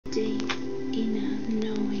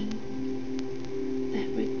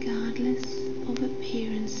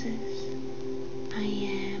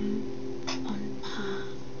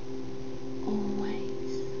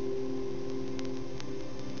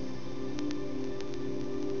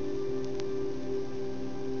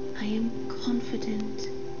I am confident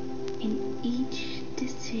in each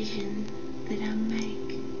decision that I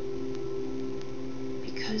make,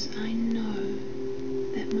 because I know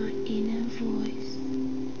that my inner voice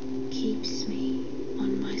keeps me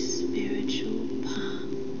on my spiritual path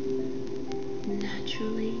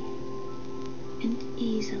naturally and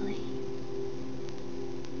easily.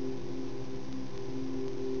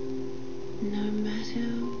 No matter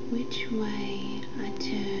which way I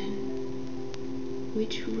turn,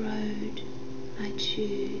 which road I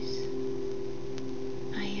choose,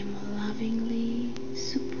 I am lovingly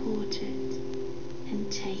supported and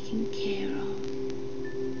taken care of.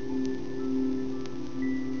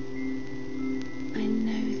 I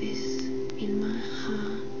know this in my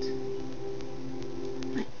heart.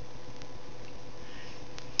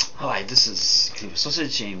 Hi, this is Clever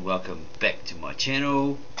Sausage and welcome back to my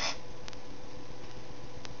channel.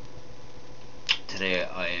 Today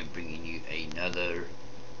I am bringing you another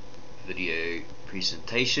video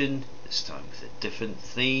presentation, this time with a different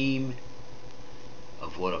theme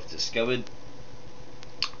of what I've discovered.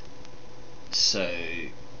 So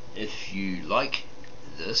if you like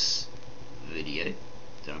this video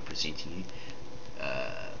that I'm presenting you,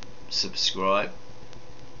 subscribe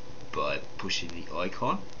by pushing the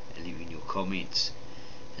icon and leaving your comments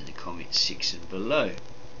in the comment section below.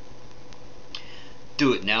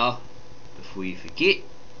 Do it now before you forget,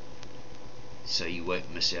 so you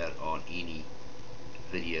won't miss out on any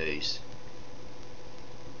videos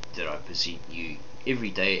that I present you every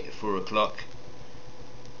day at 4 o'clock.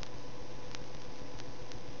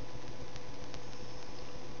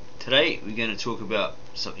 Today we're going to talk about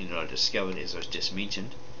something that I discovered, as I just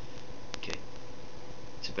mentioned. Okay,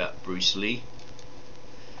 it's about Bruce Lee.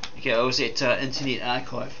 Okay, I was at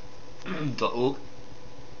internetarchive.org.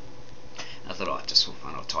 I thought, oh, just for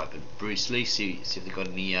fun, I'll type in Bruce Lee, see if they've got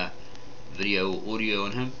any video or audio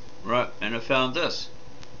on him. Right, and I found this.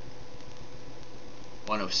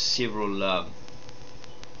 One of several, or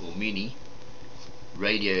many,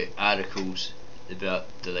 radio articles about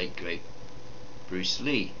the late great Bruce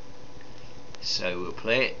Lee. So we'll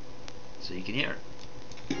play it so you can hear it.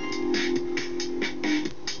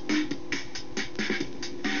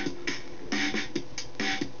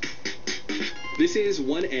 This is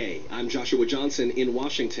 1A. I'm Joshua Johnson in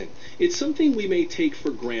Washington. It's something we may take for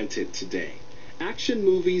granted today. Action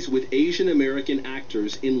movies with Asian American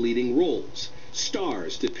actors in leading roles.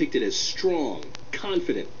 Stars depicted as strong,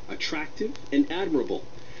 confident, attractive, and admirable.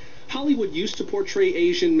 Hollywood used to portray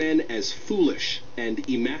Asian men as foolish and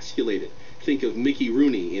emasculated. Think of Mickey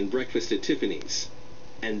Rooney in Breakfast at Tiffany's.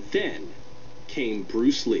 And then came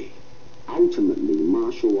Bruce Lee. Ultimately,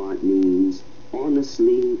 martial art means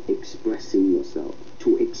honestly expressing yourself.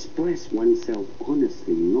 To express oneself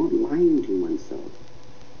honestly, not lying to oneself.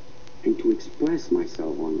 And to express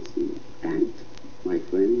myself honestly. That, my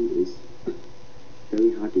friend, is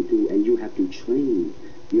very hard to do. And you have to train.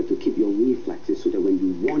 You have to keep your reflexes so that when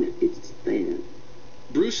you want it, it's there.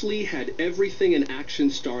 Bruce Lee had everything an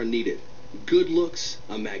action star needed. Good looks,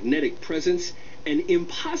 a magnetic presence, an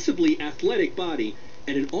impossibly athletic body,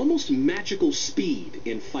 and an almost magical speed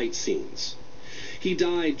in fight scenes. He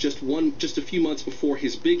died just a few months before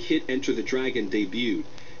his big hit Enter the Dragon debuted.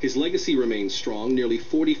 His legacy remains strong nearly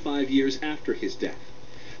 45 years after his death.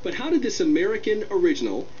 But how did this American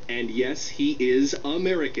original, and yes, he is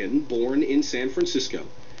American, born in San Francisco,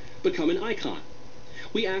 become an icon?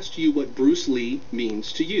 We asked you what Bruce Lee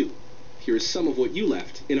means to you. Here is some of what you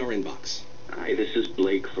left in our inbox. Hi, this is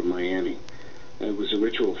Blake from Miami. It was a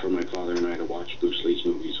ritual for my father and I to watch Bruce Lee's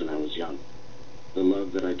movies when I was young. The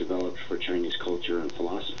love that I developed for Chinese culture and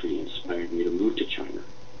philosophy inspired me to move to China.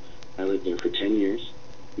 I lived there for 10 years,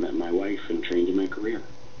 met my wife, and trained in my career.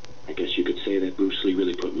 I guess you could say that Bruce Lee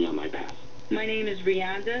really put me on my path. My name is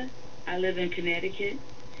Rianda. I live in Connecticut.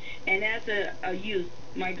 And as a youth,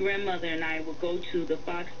 my grandmother and I would go to the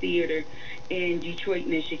Fox Theater in Detroit,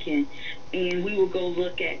 Michigan, and we would go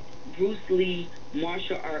look at Bruce Lee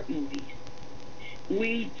martial art movies.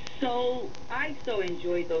 I so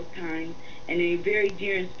enjoyed those times, and they're very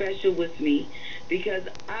dear and special with me because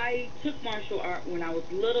I took martial art when I was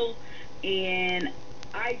little, and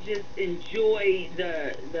I just enjoy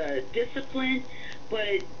the discipline.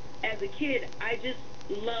 But as a kid, I just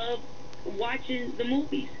loved watching the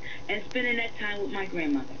movies and spending that time with my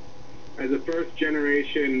grandmother. As a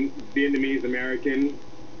first-generation Vietnamese American,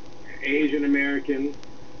 Asian American,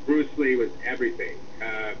 Bruce Lee was everything.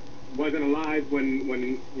 Wasn't alive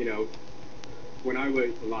when I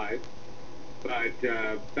was alive, but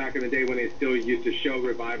back in the day when they still used to show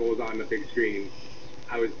revivals on the big screen,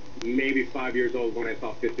 I was maybe 5 years old when I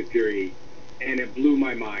saw Fist of Fury, and it blew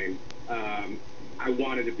my mind. I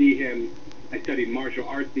wanted to be him. I studied martial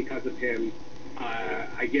arts because of him.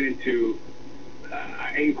 I get into,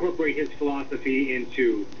 I incorporate his philosophy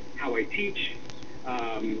into how I teach,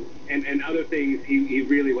 and other things. He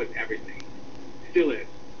really was everything. Still is.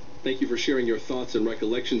 Thank you for sharing your thoughts and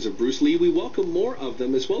recollections of Bruce Lee. We welcome more of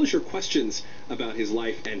them, as well as your questions about his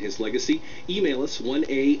life and his legacy. Email us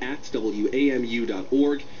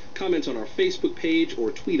 1a@wamu.org, comment on our Facebook page,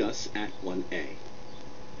 or tweet us at 1a.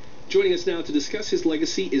 Joining us now to discuss his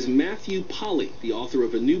legacy is Matthew Polly, the author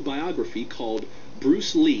of a new biography called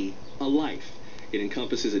Bruce Lee, A Life. It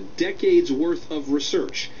encompasses a decade's worth of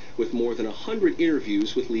research with more than 100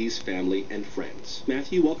 interviews with Lee's family and friends.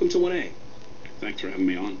 Matthew, welcome to 1A. Thanks for having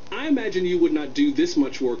me on. I imagine you would not do this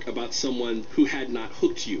much work about someone who had not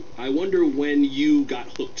hooked you. I wonder when you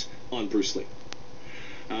got hooked on Bruce Lee.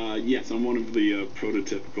 Yes, I'm one of the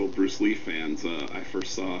prototypical Bruce Lee fans. I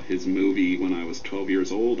first saw his movie when I was 12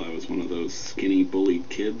 years old. I was one of those skinny, bullied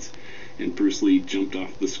kids, and Bruce Lee jumped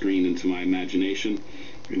off the screen into my imagination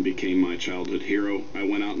and became my childhood hero. I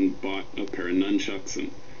went out and bought a pair of nunchucks and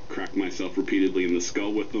cracked myself repeatedly in the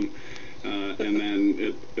skull with them. And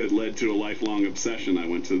then it led to a lifelong obsession. I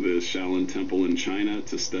went to the Shaolin Temple in China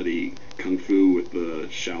to study Kung Fu with the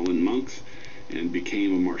Shaolin monks and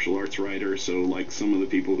became a martial arts writer. So like some of the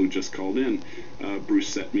people who just called in, Bruce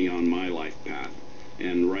set me on my life path.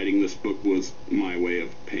 And writing this book was my way of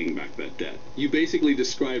paying back that debt. You basically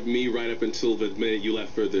described me right up until the minute you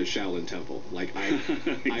left for the Shaolin Temple. Like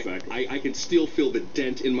Exactly. I can still feel the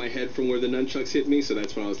dent in my head from where the nunchucks hit me, so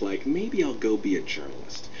that's when I was like, maybe I'll go be a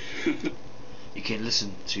journalist. You can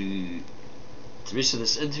listen to the rest of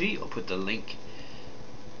this interview. I'll put the link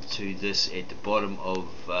to this at the bottom of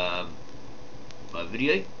my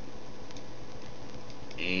video,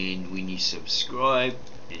 and when you subscribe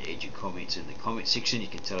and add your comments in the comment section, you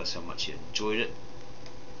can tell us how much you enjoyed it.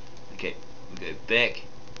 Okay, we'll go back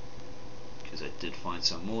because I did find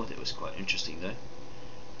some more that was quite interesting though.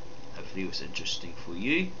 Hopefully it was interesting for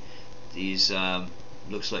you. There's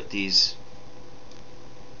looks like there's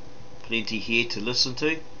plenty here to listen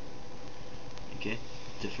to. Okay,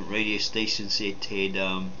 different radio stations that had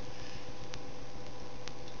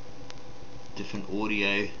different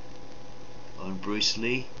audio on Bruce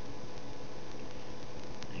Lee.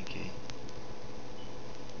 Okay.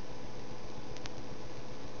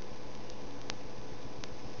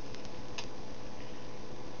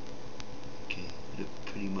 Okay, look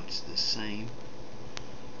pretty much the same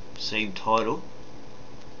title.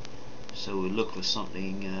 So we'll look for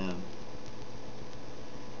something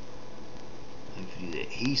hopefully that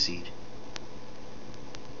he said.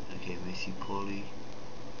 Okay, Matthew Polly.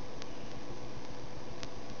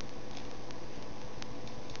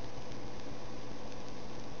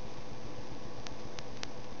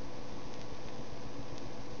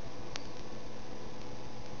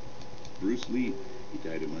 Bruce Lee. He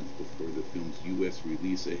died a month before the film's U.S.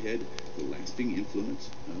 release. Ahead, the lasting influence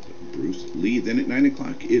of Bruce Lee. Then at 9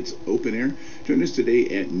 o'clock, it's Open Air. Join us today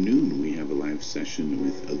at noon. We have a live session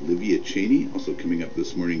with Olivia Cheney. Also coming up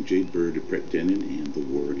this morning, Jade Bird, Brett Dennen, and the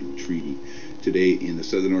War and Treaty. Today in the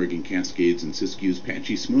Southern Oregon Cascades and Siskiyou's,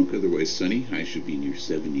 patchy smoke, otherwise sunny. High should be near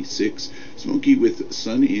 76. Smoky with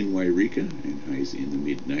sun in Wairika and highs in the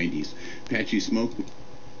mid-90s. Patchy smoke.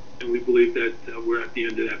 And we believe that we're at the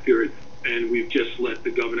end of that period. And we've just let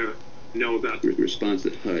the governor know about the response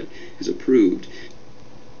that HUD has approved.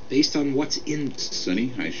 Based on what's in sunny,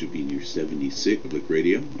 high should be near 76. Public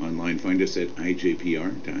radio. Online, find us at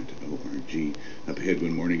ijpr.org. Up ahead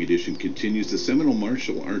when Morning Edition continues, the seminal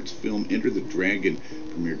martial arts film Enter the Dragon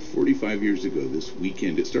premiered 45 years ago this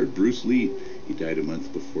weekend. It starred Bruce Lee. He died a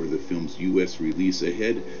month before the film's U.S. release.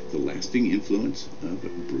 Ahead, the lasting influence of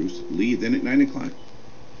Bruce Lee. Then at 9 o'clock.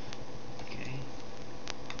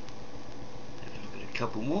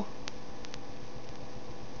 Couple more.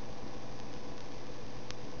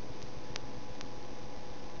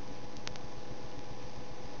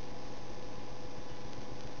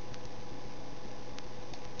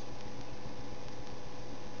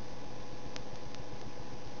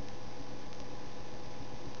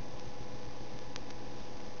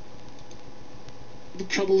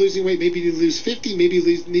 Trouble losing weight, maybe you lose 50, maybe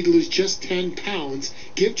you need to lose just 10 pounds.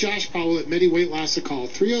 Give Josh Powell at Medi Weight Loss a call,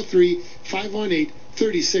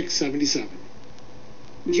 303-518-3677.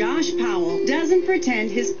 Josh Powell doesn't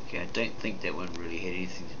pretend his... Okay, I don't think that one really had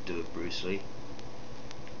anything to do with Bruce Lee.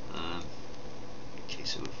 Okay,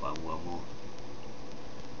 so we'll find one more.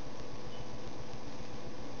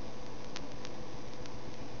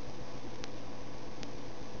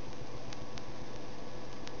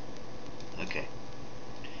 Okay.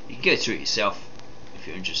 You can go through it yourself if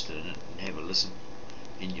you're interested in it, and have a listen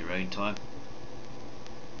in your own time.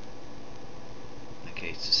 Okay,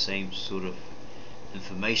 it's the same sort of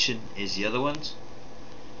information as the other ones,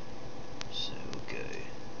 so we'll go.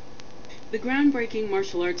 The groundbreaking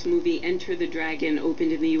martial arts movie Enter the Dragon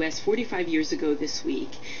opened in the US 45 years ago this week.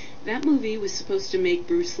 That movie was supposed to make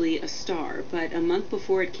Bruce Lee a star, but a month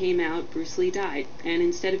before it came out, Bruce Lee died, and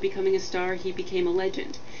instead of becoming a star, he became a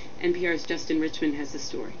legend. NPR's Justin Richmond has the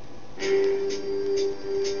story.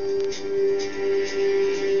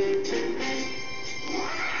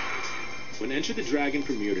 When Enter the Dragon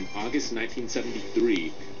premiered in August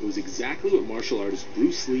 1973, it was exactly what martial artist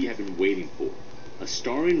Bruce Lee had been waiting for. A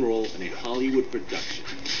starring role in a Hollywood production.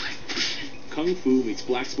 Kung Fu meets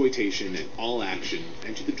blaxploitation and all action,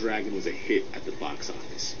 Enter the Dragon was a hit at the box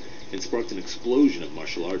office, and sparked an explosion of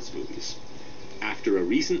martial arts movies. After a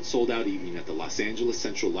recent sold-out evening at the Los Angeles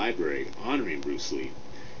Central Library honoring Bruce Lee,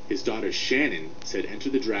 his daughter Shannon said Enter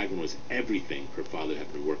the Dragon was everything her father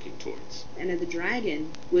had been working towards. Enter the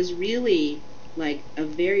Dragon was really like a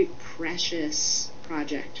very precious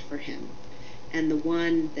project for him, and the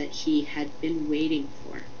one that he had been waiting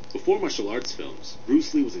for. Before martial arts films,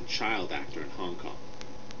 Bruce Lee was a child actor in Hong Kong,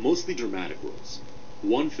 mostly dramatic roles.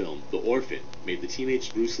 One film, The Orphan, made the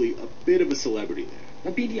teenage Bruce Lee a bit of a celebrity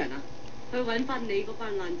there.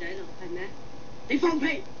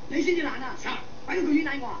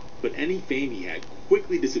 But any fame he had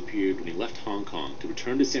quickly disappeared when he left Hong Kong to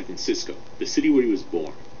return to San Francisco, the city where he was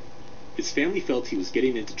born. His family felt he was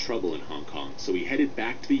getting into trouble in Hong Kong, so he headed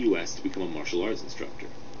back to the U.S. to become a martial arts instructor.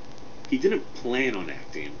 He didn't plan on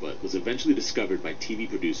acting, but was eventually discovered by TV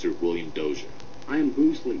producer William Dozier. I am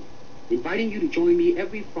Bruce Lee, inviting you to join me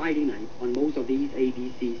every Friday night on most of these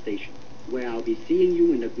ABC stations, where I'll be seeing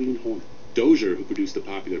you in the Green Hornet. Dozier, who produced the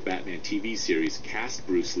popular Batman TV series, cast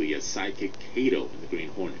Bruce Lee as sidekick Kato in the Green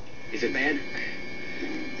Hornet. Is it bad?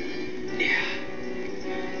 Yeah.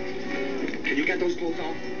 Can you get those clothes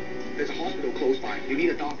off? There's a hospital close by. You need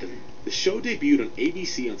a doctor. The show debuted on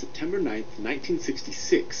ABC on September 9th,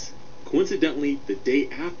 1966. Coincidentally, the day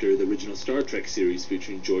after the original Star Trek series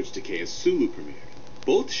featuring George Takei's Sulu premiered.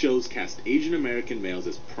 Both shows cast Asian American males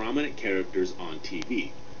as prominent characters on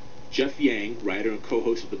TV. Jeff Yang, writer and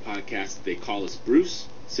co-host of the podcast They Call Us Bruce,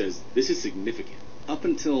 says this is significant. Up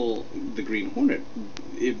until the Green Hornet,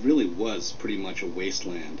 it really was pretty much a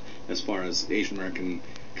wasteland as far as Asian American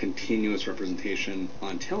continuous representation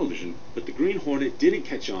on television. But the Green Hornet didn't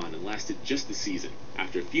catch on and lasted just a season.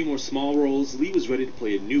 After a few more small roles, Lee was ready to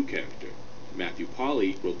play a new character. Matthew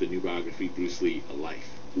Pauly wrote the new biography Bruce Lee, A Life.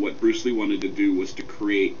 What Bruce Lee wanted to do was to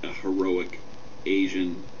create a heroic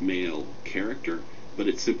Asian male character, but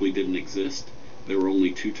it simply didn't exist. There were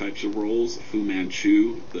only two types of roles: Fu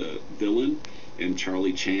Manchu, the villain, and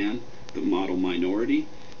Charlie Chan, the model minority.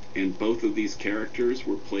 And both of these characters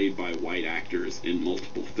were played by white actors in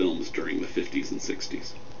multiple films during the 50s and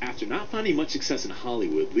 60s. After not finding much success in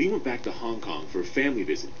Hollywood, Lee went back to Hong Kong for a family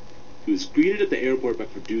visit. He was greeted at the airport by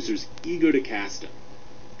producers eager to cast him.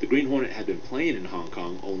 The Green Hornet had been playing in Hong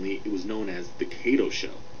Kong, only it was known as The Kato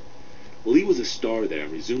Show. Lee was a star there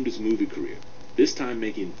and resumed his movie career, this time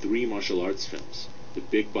making 3 martial arts films: The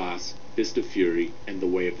Big Boss, Fist of Fury, and The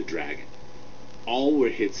Way of the Dragon. All were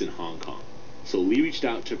hits in Hong Kong, so Lee reached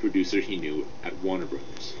out to a producer he knew at Warner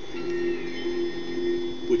Brothers,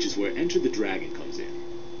 which is where Enter the Dragon comes in.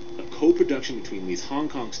 A co-production between Lee's Hong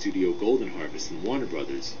Kong studio Golden Harvest and Warner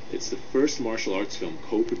Brothers, it's the first martial arts film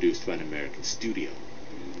co-produced by an American studio.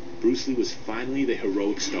 Bruce Lee was finally the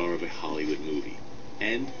heroic star of a Hollywood movie,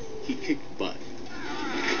 and he kicked butt.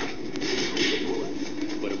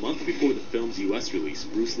 But a month before the film's US release,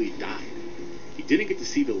 Bruce Lee died. He didn't get to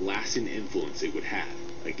see the lasting influence it would have.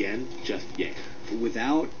 Again, Jeff Yang.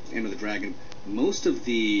 Without Enter the Dragon, most of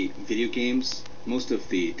the video games, most of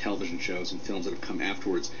the television shows and films that have come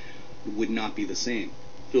afterwards would not be the same.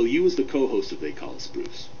 Phil Yu is the co-host of They Call Us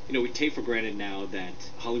Bruce. You know, we take for granted now that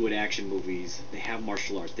Hollywood action movies, they have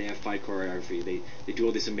martial arts, they have fight choreography, they do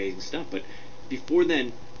all this amazing stuff. But before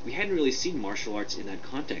then, we hadn't really seen martial arts in that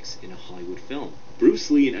context in a Hollywood film. Bruce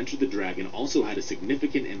Lee in Enter the Dragon also had a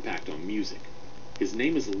significant impact on music. His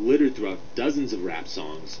name is littered throughout dozens of rap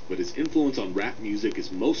songs, but his influence on rap music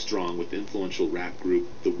is most strong with the influential rap group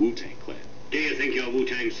the Wu-Tang Clan. Do you think your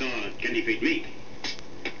Wu-Tang sword can defeat me?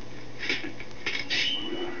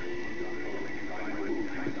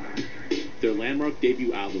 Their landmark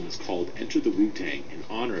debut album is called Enter the Wu-Tang in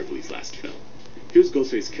honor of Lee's last film. Here's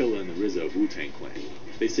Ghostface Killah and the RZA of Wu-Tang Clan.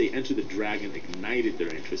 They say Enter the Dragon ignited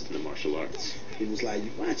their interest in the martial arts. It was like,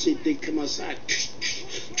 you watch it, they come outside.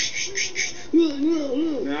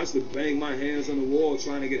 Man, I used to bang my hands on the wall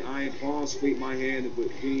trying to get iron palms, scrape my hand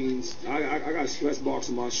with beans. I got stress marks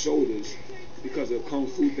on my shoulders because of kung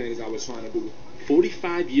fu things I was trying to do.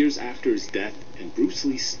 45 years after his death, and Bruce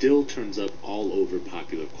Lee still turns up all over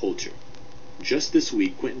popular culture. Just this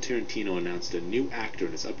week, Quentin Tarantino announced a new actor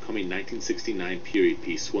in his upcoming 1969 period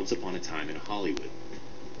piece, Once Upon a Time in Hollywood.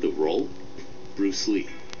 The role? Bruce Lee.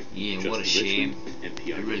 Yeah, Justin what a shame. Richmond,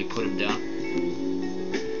 They really put him down.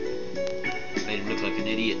 Made him look like an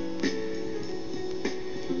idiot.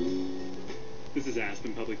 This is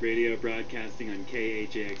Aspen Public Radio, broadcasting on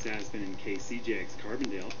KHAX Aspen and KCJX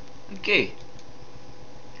Carbondale. Okay.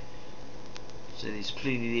 So there's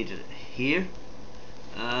plenty there to hear.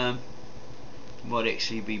 Might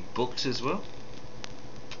actually be books as well.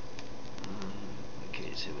 Okay,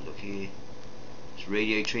 let's have a look here. It's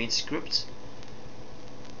radio transcripts.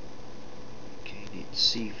 Okay, let's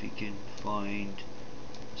see if we can find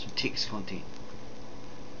some text content.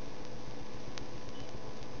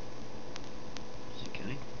 Is it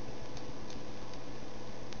going?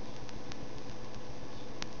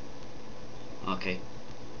 Okay.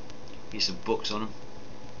 Here's some books on them.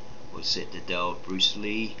 What's that? The Tao of Bruce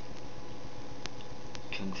Lee,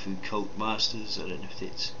 Kung Fu Cult Masters. I don't know if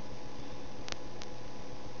that's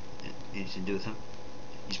anything to do with him.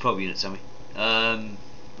 He's probably in it somewhere.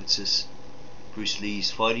 What's this? Bruce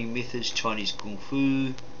Lee's fighting methods, Chinese Kung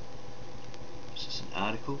Fu. Is this an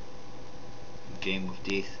article? Game of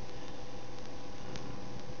Death.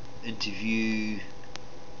 Interview.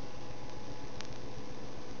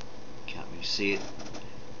 Can't really see it.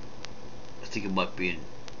 I think it might be in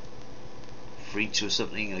French or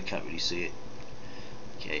something. I can't really see it.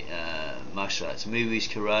 Okay, martial arts movies,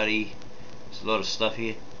 karate. There's a lot of stuff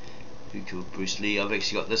here. Who Killed Bruce Lee? I've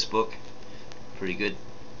actually got this book. Pretty good.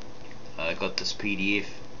 I got this PDF.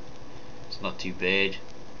 It's not too bad.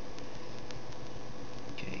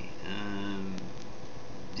 Okay,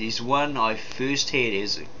 there's one I first had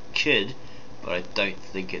as a kid, but I don't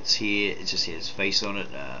think it's here. It just has his face on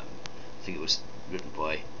it. I think it was written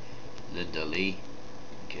by Linda Lee.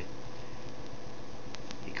 Okay.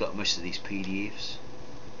 You got most of these PDFs.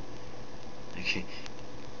 Okay.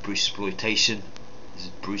 Bruceploitation. This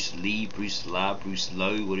is Bruce Lee, Bruce La, Bruce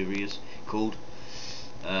Lowe, whatever he is called.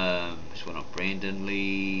 This one on Brandon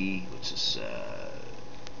Lee. What's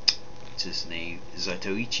his name?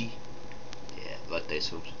 Zatoichi. Yeah, like those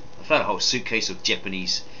films. I found a whole suitcase of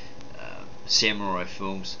Japanese samurai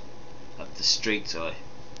films up the street, so I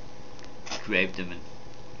grabbed them and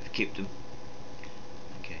kept them.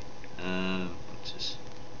 Okay. What's this?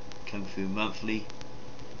 Kung Fu Monthly.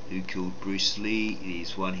 Who Killed Bruce Lee?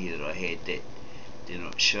 There's one here that I had that they're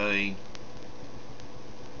not showing.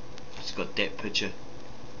 It's got that picture.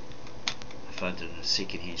 I found it in a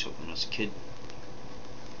second-hand shop when I was a kid.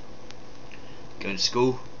 Going to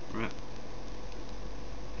school, right?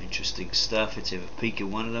 Interesting stuff. Let's have a peek at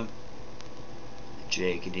one of them. The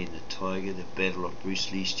Dragon and the Tiger, the Battle of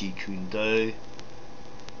Bruce Lee's Jeet Kune Do.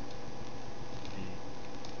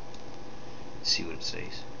 Let's see what it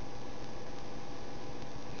says.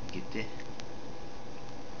 We can get there.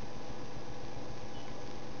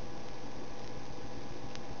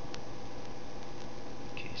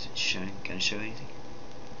 Okay, is it showing? Can it show anything?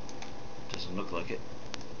 Doesn't look like it.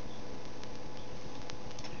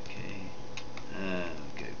 Okay,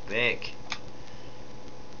 go back.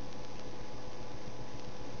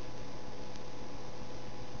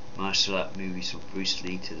 Martial art movies from Bruce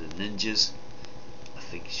Lee to the ninjas. I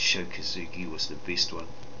think Sho Kosugi was the best one.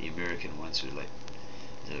 The American ones were like,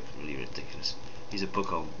 they look really ridiculous. Here's a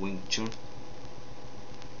book on Wing Chun.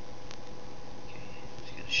 Okay, is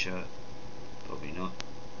it going to show it? Probably not.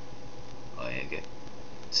 Oh yeah, okay.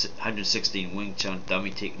 116 Wing Chun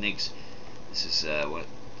dummy techniques. This is one of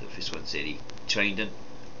the first ones that he trained in.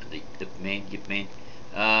 The Yip Man.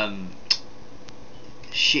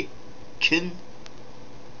 Shek Kin.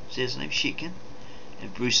 Is that his name? Shek Kin?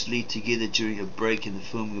 And Bruce Lee together during a break in the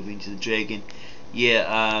film of Enter the Dragon.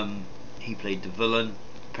 Yeah, he played the villain.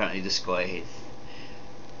 Apparently this guy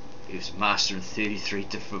he was master in 33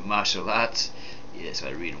 different martial arts. Yeah, so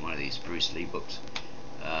I read in one of these Bruce Lee books.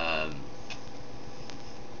 Yeah,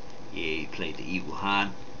 he played the evil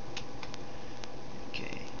Han.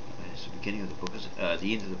 Okay, that's the beginning of the book, is it?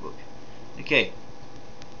 The end of the book. Okay,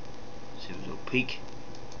 let's have a little peek.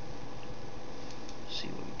 See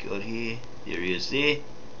what we got here. There he is there.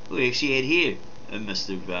 Oh, he actually had hair. I must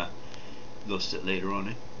have lost it later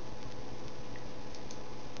on.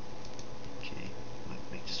 Okay,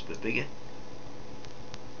 might make this a bit bigger.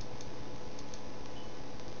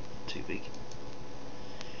 Too big.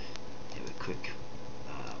 Have a quick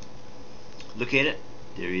look at it.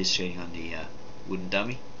 There he is showing on the wooden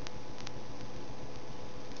dummy.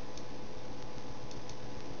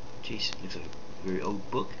 Jeez, looks like a very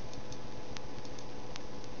old book.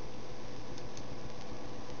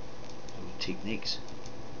 Old techniques.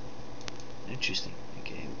 Interesting.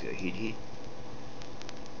 Okay, we'll go ahead here.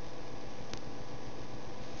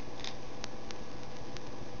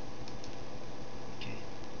 Okay.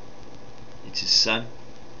 It's his son,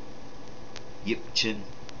 Yip Chin.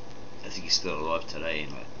 I think he's still alive today,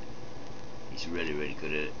 and like, he's really, really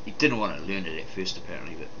good at it. He didn't want to learn it at first,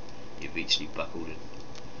 apparently, but he eventually buckled it.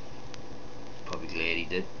 Probably glad he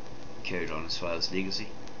did. Carried on his father's legacy.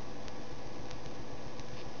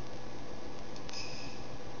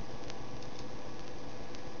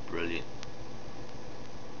 Brilliant.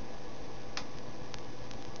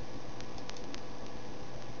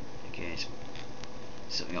 Okay,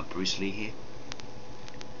 something on Bruce Lee here.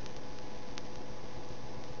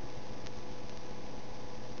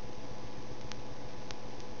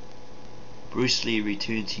 Bruce Lee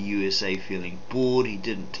returned to USA feeling bored. He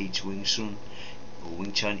didn't teach Wing Chun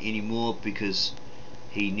anymore because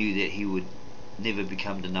he knew that he would never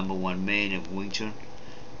become the #1 man in Wing Chun.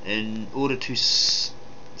 In order to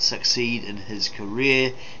succeed in his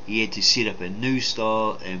career, he had to set up a new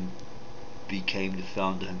style and became the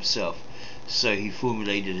founder himself. So he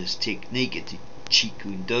formulated his technique at the Jeet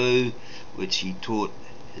Kune Do, which he taught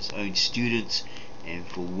his own students and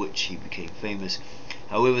for which he became famous.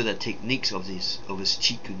 However, the techniques of his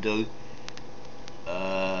Jeet Kune Do,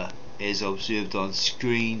 as observed on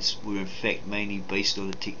screens, were in fact mainly based on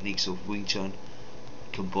the techniques of Wing Chun,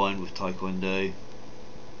 combined with Taekwondo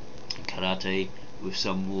and Karate, with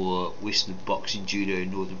some more Western boxing, judo,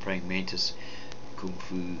 northern praying mantis, kung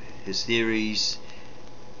fu. His theories,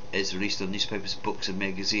 as released on newspapers, books and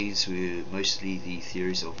magazines, were mostly the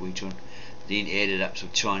theories of Wing Chun, then added up some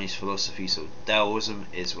Chinese philosophies of Taoism,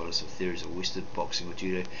 as well as some theories of Western boxing or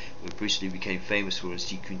judo, where Bruce Lee became famous for his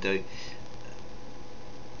Jeet Kune Do.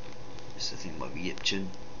 This I think might be Yip Chin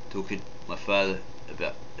talking. My father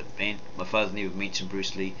about the band. My father never mentioned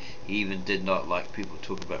Bruce Lee. He even did not like people to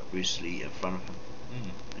talk about Bruce Lee in front of him.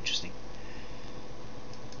 Interesting.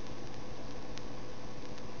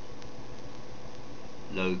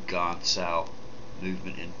 Low Gan Sao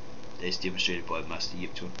movement, and as demonstrated by Master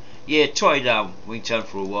Yip Chun. Yeah, tried Wing Chun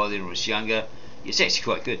for a while then when I was younger. It's actually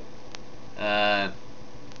quite good.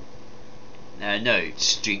 No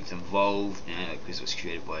strength involved, because it was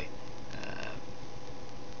created by,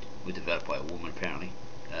 developed by a woman apparently.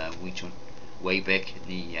 Wing Chun, way back in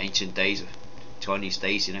the ancient days of Chinese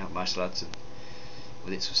days, martial arts and all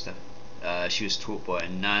that sort of stuff. She was taught by a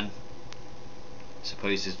nun,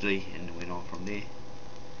 supposedly, and went on from there.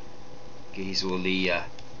 Okay, here's all the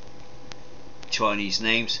Chinese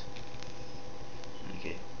names.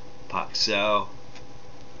 Okay, Pak Sao,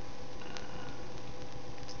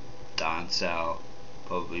 Dan Sao,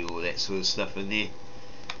 probably all that sort of stuff in there.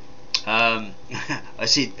 I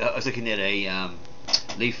was looking at a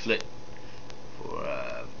leaflet for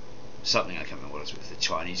something, I can't remember what it was, with the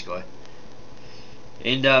Chinese guy,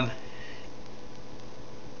 and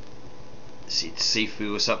said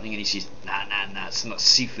Sifu or something, and he says, nah, it's not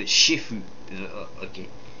Sifu, it's Shifu. Okay.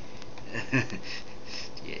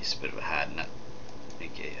 Yeah, it's a bit of a hard nut.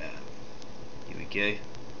 Okay, here we go.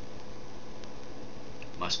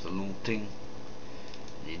 Master Long Ting.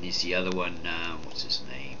 And then there's the other one, what's his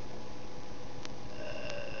name?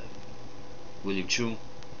 William Chung.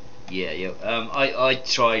 Yeah. I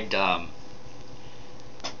tried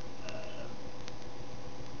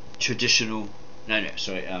traditional,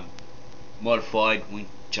 modified Wing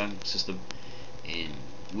Chun system, and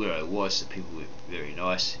where I was, the people were very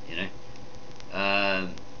nice,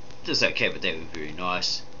 just okay, but they were very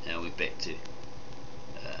nice. And I went back to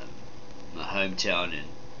my hometown and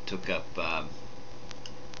took up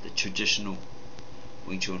the traditional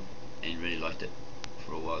Wing Chun and really liked it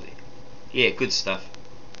for a while there. Yeah, good stuff.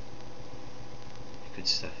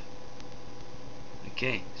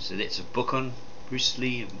 Okay, so that's a book on Bruce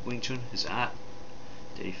Lee and Wing Chun, his art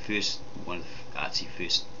that he one of the arts he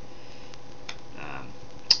first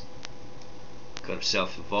got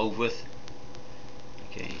himself involved with.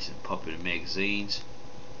 Okay, he's in popular magazines.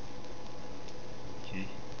 Okay.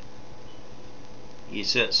 Yeah,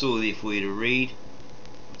 so it's all there for you to read.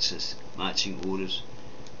 What's this? Marching Orders.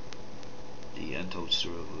 The Untold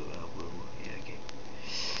Story of World War. Yeah, okay.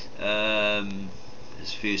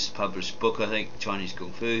 His first published book, I think, Chinese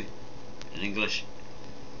Kung Fu, in English.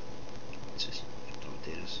 What's this? I don't know what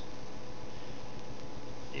that is.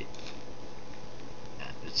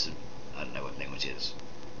 I don't know what language it is.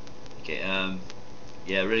 Okay,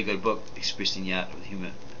 yeah, really good book expressing the art of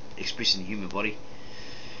expressing the human body.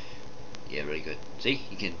 Yeah, really good. See,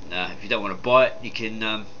 you can, if you don't want to buy it, you can,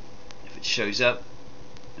 if it shows up,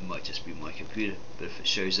 it might just be my computer, but if it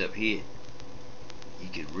shows up here, you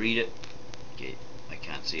can read it. Okay, I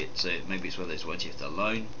can't see it, so maybe it's one of those ones you have to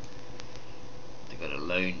loan. They've got a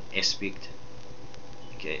loan aspect.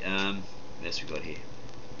 Okay, what else we got here?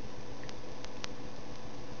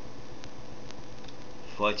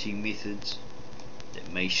 Fighting methods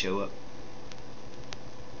that may show up,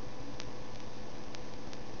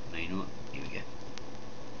 may not. Here we go.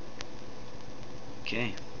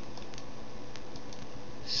 Okay,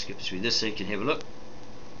 skip through this so you can have a look.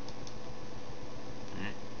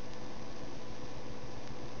 Yeah,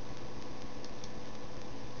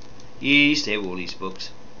 he used to have all these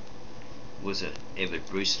books. Was an avid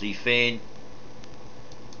Bruce Lee fan,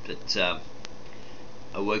 but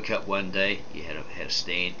I woke up one day. He had a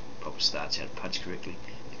stand, proper stance, how to punch correctly.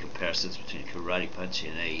 The comparisons between a karate punch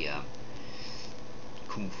and a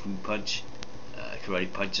kung fu punch.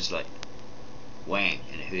 Karate punch is like whang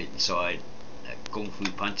and it hurt inside. A kung fu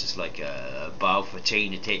punch is like a bow for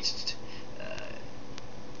chain attached.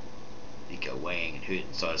 You go whang and hurt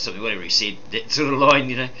inside, or something, whatever he said, that sort of line,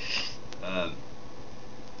 you know.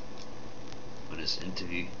 On his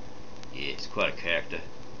interview, yeah, he's quite a character.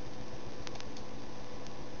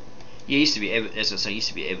 Yeah, he used to be avid, as I say, he used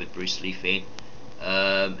to be an avid Bruce Lee fan,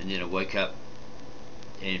 and then I woke up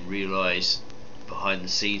and realised behind the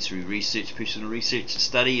scenes through research, personal research and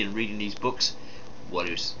study and reading these books, what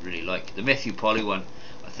he was really like. The Matthew Polly one,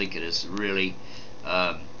 I think it is really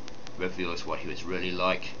reveals what he was really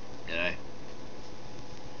like, you know.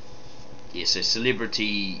 Yeah, so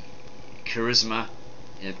celebrity charisma,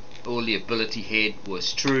 you know, all the ability he had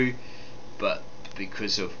was true, but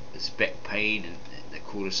because of his back pain and the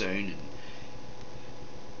cortisone and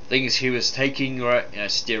things he was taking, right, you know,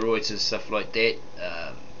 steroids and stuff like that,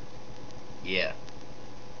 yeah,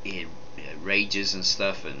 he had, you know, rages and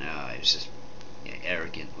stuff, and he was just, you know,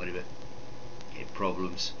 arrogant, whatever. He had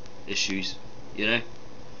problems, issues, you know,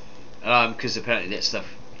 because apparently that stuff,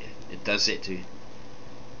 yeah, it does that to you.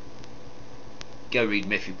 Go read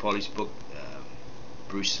Matthew Polly's book,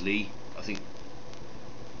 Bruce Lee, I think.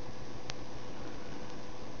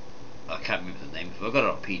 I can't remember the name of it. I got it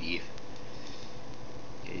on PDF.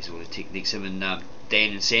 Yeah, these are all the techniques. Him and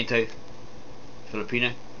Dan and Santo,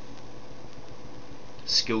 Filipino,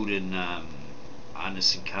 skilled in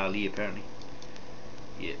Arnis and Kali apparently.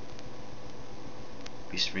 Yeah,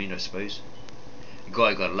 best friend I suppose. The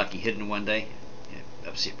guy got a lucky hit in one day. Yeah,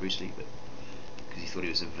 upset Bruce Lee, but because he thought he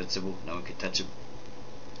was invincible, no one could touch him.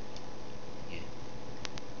 Yeah,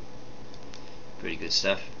 pretty good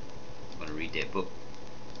stuff. I'm going to read that book.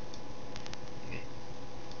 Okay.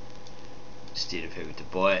 Instead of having to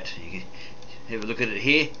buy it, you can have a look at it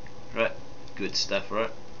here. Right, good stuff,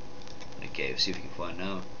 right? Okay, let's see if we can find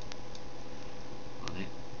another one. On there.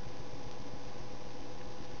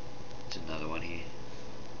 It's another one here.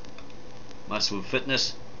 Muscle and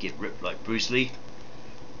fitness. Get ripped like Bruce Lee.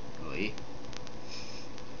 Oh yeah.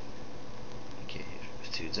 Okay, if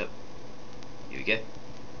it turns up. Here we go.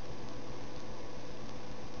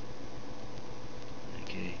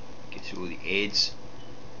 Okay, get through all the ads.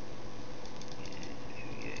 Yeah, here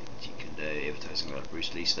we go. You can advertising about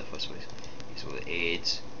Bruce Lee stuff, I suppose. Here's all the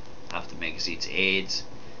ads. After Magazine's ads.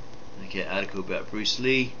 Okay, article about Bruce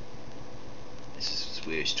Lee. This is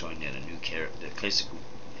where he's trying out a new character, classical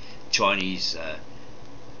Chinese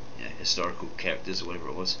you know, historical characters or whatever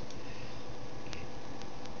it was.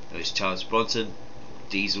 There's Charles Bronson,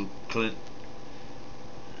 Diesel, Clint,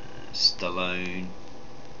 Stallone,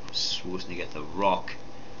 Schwarzenegger, The Rock.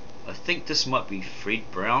 I think this might be Fred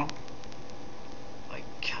Brown. I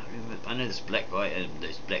can't remember. I know this black guy and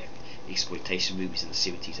those black exploitation movies in the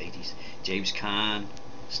 70s, 80s. James Caan,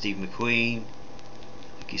 Steve McQueen.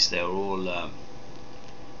 I guess they were all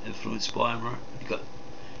influenced by him, right? You got,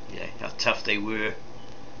 yeah, how tough they were.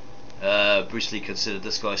 Bruce Lee considered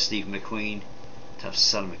this guy Steve McQueen tough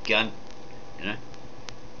son of a gun, you know.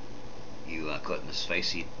 You got in his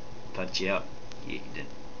face, he'd punch you out. Yeah, he didn't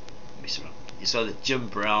mess around. It's either Jim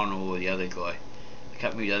Brown or the other guy. I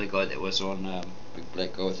can't remember the other guy that was on big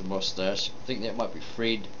black guy with the mustache. I think that might be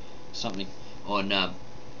Fred something on Dawn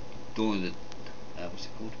of the what's it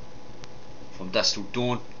called? From Dusk Till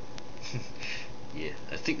Dawn. Yeah,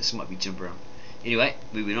 I think this might be Jim Brown. Anyway,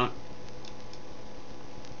 moving on.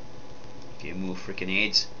 Get more freaking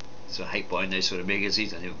ads. So I hate buying those sort of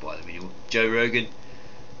magazines. I never buy them anymore. Joe Rogan,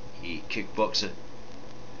 he kickboxer.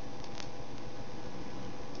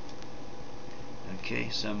 Okay,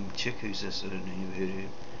 some chick, who's this? I don't know, never heard of him.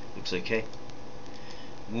 Looks okay.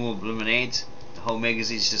 More blooming ads. The whole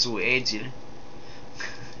magazine's just all ads, you know.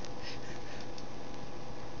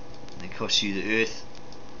 They cost you the earth.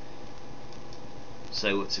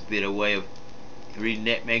 So what's a better way of reading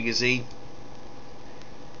that magazine?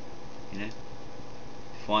 You know,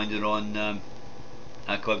 find it on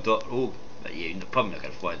archive.org. But yeah, you're probably not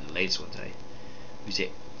going to find the latest ones, eh? Who's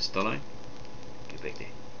that? Stallone? Get back there.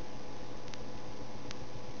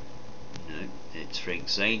 No, it's Frank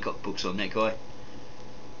Zane. Got books on that guy.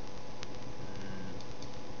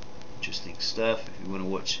 Interesting stuff. If you want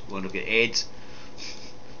to look at ads,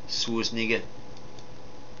 Schwarzenegger.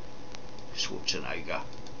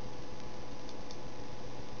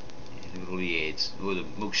 Yeah, look at all the ads, all the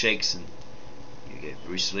milkshakes, and you go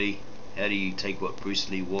Bruce Lee. How do you take what Bruce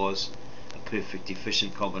Lee was, a perfect,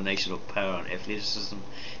 efficient combination of power and athleticism,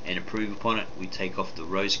 and improve upon it? We take off the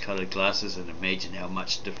rose-colored glasses and imagine how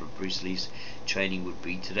much different Bruce Lee's training would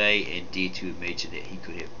be today, and dare to imagine that he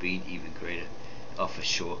could have been even greater. Oh, for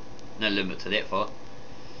sure. No limit to that far.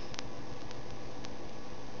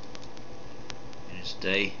 In his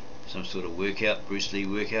day, some sort of workout, Bruce Lee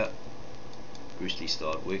workout, Bruce Lee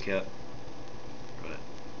style workout. Right.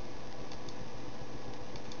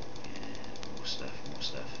 Yeah, more stuff.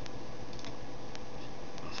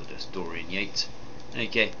 I thought that's Dorian Yates.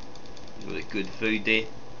 Okay, look at good food there.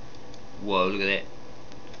 Whoa, look at that.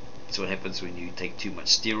 That's what happens when you take too much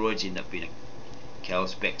steroids. You end up being a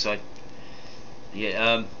cow's backside.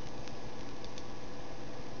 Yeah,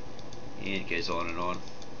 yeah, it goes on and on.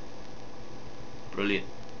 Brilliant.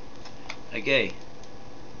 Okay,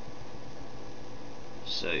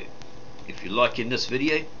 so if you're liking this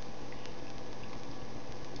video,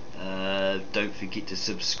 don't forget to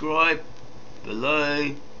subscribe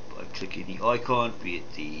below by clicking the icon, be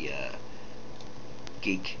it the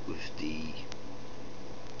geek with the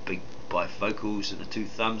big bifocals and the 2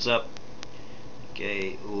 thumbs up,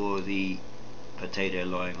 okay, or the potato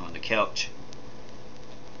lying on the couch.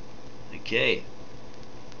 Okay,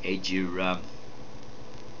 add your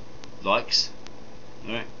likes,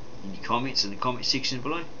 alright, in your comments in the comment section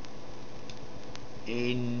below,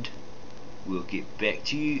 and we'll get back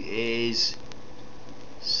to you as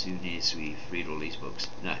soon as we've read all these books.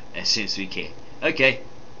 No, as soon as we can. Okay,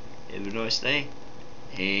 have a nice day,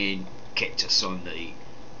 and catch us on the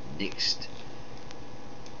next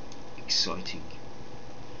exciting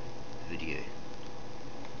video.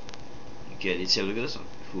 Okay, let's have a look at this one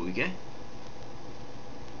before we go.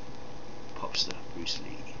 Popstar Bruce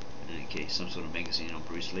Lee. Okay, some sort of magazine on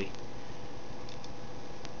Bruce Lee.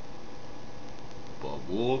 Bob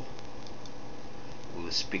Wall. All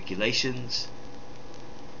the speculations.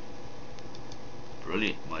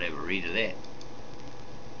 Brilliant. Might have a read of that.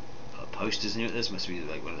 Posters and everything. This must be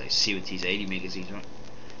like one of those 70s, 80s magazines, right?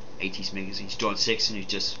 80s magazines. John Saxon, who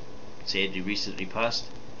just sadly recently passed.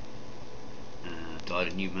 Died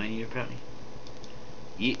of pneumonia apparently.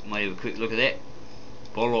 Yeah, might have a quick look at that.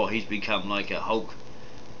 Bolo, he's become like a Hulk.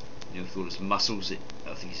 You know, with all his muscles.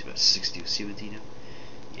 I think he's about 60 or 70 now.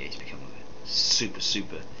 Yeah, he's become like a super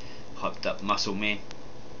hyped up muscle man.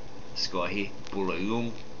 This guy here, Bolo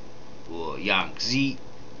Yeung, or Yang Zi,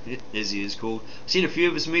 as he is called. I've seen a few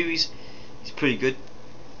of his movies. He's pretty good.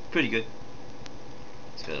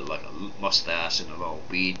 He's got like a mustache and a long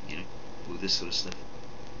beard, you know, all this sort of stuff.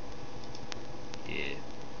 Yeah.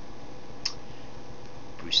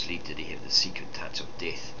 Bruce Lee, did he have the secret touch of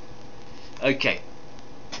death? Okay,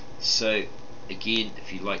 so again,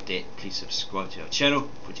 if you like that, please subscribe to our channel,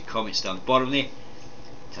 put your comments down the bottom there,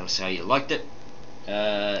 tell us how you liked it,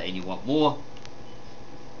 and you want more.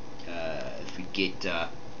 If we get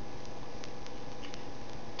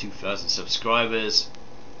 2,000 subscribers,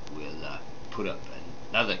 we'll put up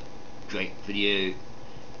another great video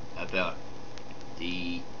about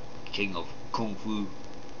the King of Kung Fu,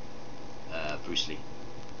 Bruce Lee.